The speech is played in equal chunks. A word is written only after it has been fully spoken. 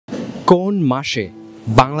কোন মাসে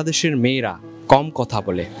বাংলাদেশের মেয়েরা কম কথা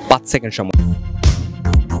বলে? 5 সেকেন্ড সময়।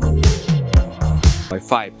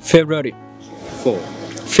 5 ফেব্রুয়ারি 4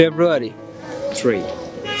 ফেব্রুয়ারি 3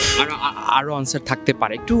 আরো আনসার থাকতে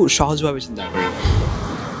পারে, একটু সহজভাবে চিন্তা করুন।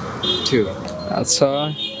 2 আচ্ছা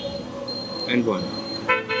and 1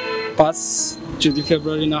 5 যদি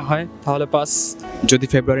ফেব্রুয়ারি না হয় তাহলে 5 যদি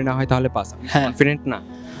ফেব্রুয়ারি না হয় তাহলে 5 হ্যাঁ। কনফিডেন্ট না?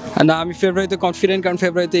 না আমি ফেব্রুয়ারিতে কনফিডেন্ট, কারণ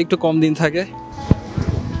ফেব্রুয়ারিতে একটু কম দিন থাকে।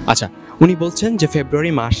 আচ্ছা, উনি বলছেন যে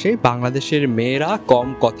ফেব্রুয়ারি মাসে বাংলাদেশের মেয়েরা কম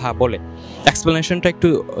কথা বলে। এক্সপ্লেনেশনটা একটু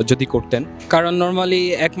যদি করতেন। কারণ নর্মালি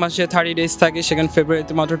এক মাসে 30 ডেজ থাকে, সেখানে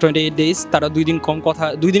ফেব্রুয়ারিতে মাত্র 28 ডেজ, তারা 2 দিন কম কথা,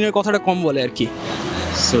 2 দিনের কথাটা কম বলে আর কি।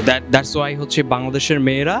 সো দ্যাটস ওয়াই হচ্ছে বাংলাদেশের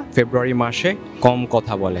মেয়েরা ফেব্রুয়ারি মাসে কম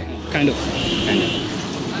কথা বলে। Kind of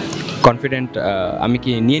confident? আমি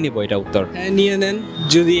কি নিয়ে নিব এটা উত্তর? হ্যাঁ নিয়ে নেন,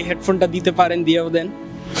 যদি হেডফোনটা দিতে পারেন দিয়েও দেন।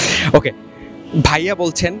 ওকে, ভাইয়া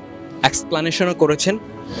বলছেন, এক্সপ্লেনেশনও করেছেন,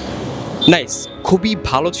 নাইস, খুবই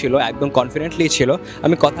ভালো ছিল, একদম কনফিডেন্টলি ছিল।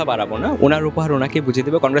 আমি কথা বাড়াবো না, ওনার উপহার ওনাকে বুঝিয়ে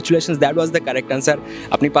দেবো। Congratulations, that was the correct answer.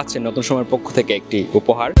 আপনি পাচ্ছেন নতুন সময়ের পক্ষ থেকে একটি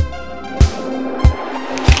উপহার।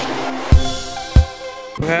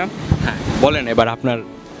 হ্যাঁ হ্যাঁ, বলেন এবার আপনার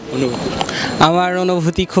অনুভূতি। আমার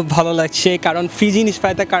অনুভূতি খুব ভালো লাগছে, কারণ ফ্রি জিনিস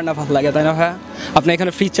পাইতে কার না ভালো লাগে, তাই না ভাইয়া? আপনি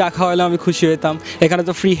এখানে ফ্রি চা খাওয়ালে আমি খুশি হইতাম, এখানে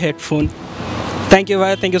তো ফ্রি হেডফোন। থ্যাংক ইউ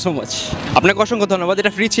ভাইয়া, থ্যাংক ইউ সো মাচ। আপনাকে অসংখ্য ধন্যবাদ।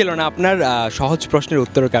 এটা ফ্রি ছিল না, আপনার সহজ প্রশ্নের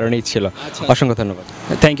উত্তরের কারণেই ছিল। অসংখ্য ধন্যবাদ।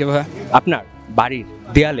 থ্যাংক ইউ ভাইয়া। আপনার বাড়ির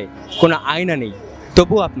দেয়ালে কোনো আয়না নেই,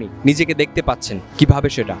 তবু আপনি নিজেকে দেখতে পাচ্ছেন, কিভাবে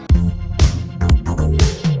সেটা?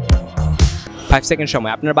 5 সেকেন্ড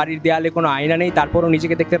সময়। আপনার বাড়ির দেয়ালে কোনো আয়না নেই, তারপরও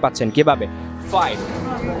নিজেকে দেখতে পাচ্ছেন, কিভাবে? 5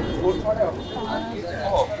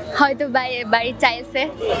 হয়তো বাড়ির টাইলসে,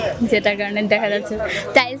 যেটার কারণে দেখা যাচ্ছে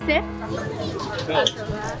টাইলসে।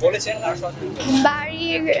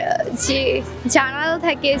 বাড়ির যে জানালা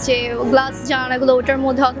থাকে, যে গ্লাস জানালাগুলো, ওটার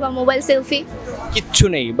মধ্যে, অথবা মোবাইল সেলফি। কিচ্ছু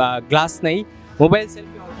নেই বা গ্লাস নেই, মোবাইল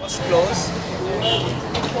সেলফি ক্লোজ।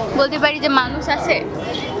 বলতে পারি যে মানুষ আছে,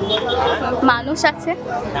 মানুষ আছে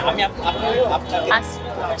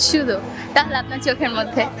শুধু, তাহলে আপনার চোখের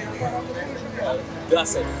মধ্যে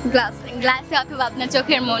গ্লাসে অথবা আপনার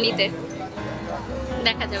চোখের মনিতে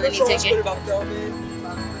দেখা যাবে নিজেকে।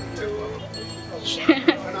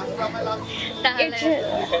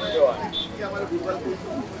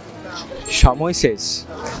 সময় শেষ।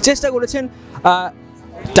 চেষ্টা করেছেন,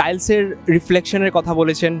 টাইলসের রিফ্লেকশনের কথা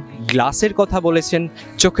বলেছেন, গ্লাসের কথা বলেছেন,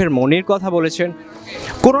 চোখের মনির কথা বলেছেন।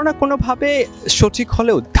 কোনো না কোনোভাবে সঠিক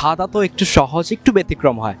হলেও ধাঁধা তো একটু সহজ, একটু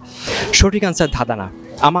ব্যতিক্রম হয়। সঠিক আনসার ধাঁধা না,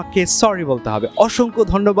 আমাকে সরি বলতে হবে। অসংখ্য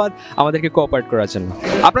ধন্যবাদ আমাদেরকে কোঅপারেট করার জন্য।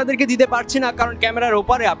 আপনাদেরকে দিতে পারছি না, কারণ ক্যামেরার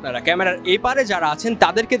ওপারে আপনারা, ক্যামেরার এপারে যারা আছেন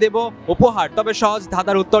তাদেরকে দেব উপহার। তবে সহজ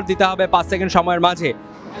ধাঁধার উত্তর দিতে হবে 5 সেকেন্ড সময়ের মাঝে।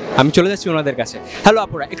 আমি চলে যাচ্ছি ওনাদের কাছে। হ্যালো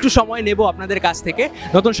আপুরা, একটু সময় নেব আপনাদের কাছ থেকে।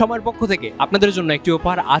 নতুন সময়ের পক্ষ থেকে আপনাদের জন্য একটি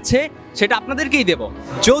উপহার আছে, সেটা আপনাদেরকেই দেব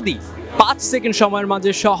যদি 5 সেকেন্ড সময়ের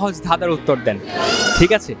মাঝে সহজ ধাঁধার উত্তর দেন,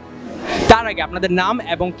 ঠিক আছে? তার আগে আপনাদের নাম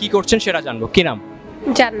এবং কি করছেন সেটা জানবো। কি নাম?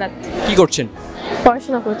 জান্নাত। কি করছেন?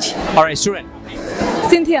 পড়াশোনা করছি। Alright, student.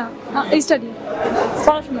 সিনথিয়া, স্টাডি,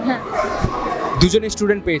 পড়াশোনা। হ্যাঁ, দুজনে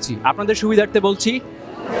স্টুডেন্ট পেয়েছি। আপনাদের সুবিধার্থে বলছি,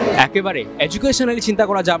 একেবারে এডুকেশনালি চিন্তা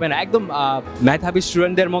করা যাবে না। একদম মেধাবী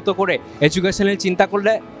স্টুডেন্টদের মতো করে এডুকেশনালি চিন্তা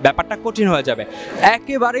করলে ব্যাপারটা কঠিন হয়ে যাবে।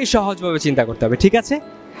 একেবারেই সহজভাবে চিন্তা করতে হবে, ঠিক আছে?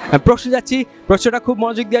 প্রশ্ন যাচ্ছি, প্রশ্নটা খুব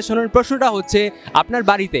মনোযোগ দিয়ে শুনুন। প্রশ্নটা হচ্ছে, আপনার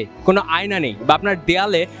বাড়িতে কোনো আয়না নেই বা আপনার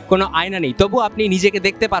দেয়ালে কোনো আয়না নেই, তবু আপনি নিজেকে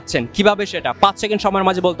দেখতে পাচ্ছেন, কিভাবে সেটা? 5 সেকেন্ড সময়ের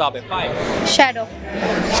মাঝে বলতে হবে। 5 শ্যাডো।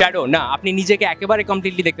 শ্যাডো না, আপনি নিজেকে একেবারে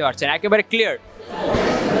কমপ্লিটলি দেখতে পাচ্ছেন, একেবারে ক্লিয়ার।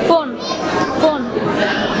 ফোন। ফোন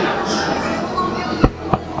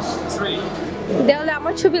দেওয়ালে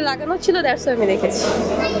আমার ছবি লাগানো ছিল, দ্যাটস আমি দেখেছি।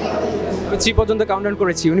 আমি 3 পর্যন্ত কাউন্টডাউন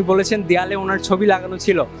করেছি। উনি বলেছেন দেয়ালে ওনার ছবি লাগানো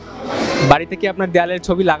ছিল। বাড়িতে কি আপনার দেয়ালের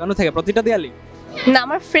ছবি লাগানো থাকে প্রতিটা দেয়ালে? না,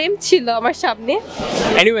 আমার ফ্রেম ছিল আমার সামনে।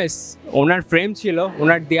 এনিওয়েজ, ওনার ফ্রেম ছিল,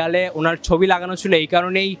 ওনার দেয়ালে ওনার ছবি লাগানো ছিল, এই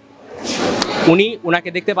কারণেই উনি ওনাকে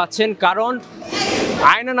দেখতে পাচ্ছেন। কারণ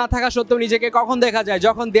আয়না না থাকা সত্ত্বেও নিজেকে কখন দেখা যায়?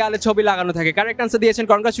 যখন দেয়ালে ছবি লাগানো থাকে। কারেক্ট আনসার দিয়েছেন,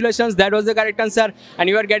 congratulations, that was the correct answer and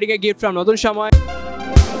you are getting a gift from নতুন সময়।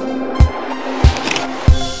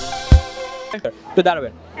 তো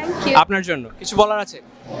দাঁড়াবেন, আপনার জন্য কিছু বলার আছে?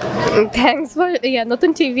 থ্যাঙ্কস ফর নতুন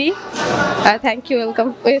TV, thank you, welcome,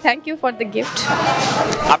 thank you for the gift.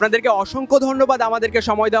 আপনাদেরকে অসংখ্য ধন্যবাদ আমাদেরকে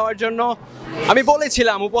সময় দেওয়ার জন্য। আমি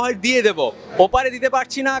বলেছিলাম উপহার দিয়ে দেব, ওপারে দিতে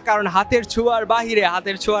পারছি না, কারণ হাতের ছোঁয়ার বাহিরে,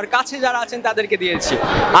 হাতের ছোঁয়ার কাছে যারা আছেন তাদেরকে দিয়েছি।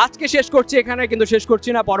 আজকে শেষ করছি এখানে, কিন্তু শেষ করছি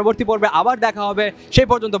না, পরবর্তী পর্বে আবার দেখা হবে। সেই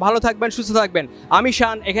পর্যন্ত ভালো থাকবেন, সুস্থ থাকবেন। আমি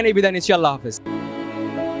শান, এখানেই বিদায় নিচ্ছি। আল্লাহ হাফেজ।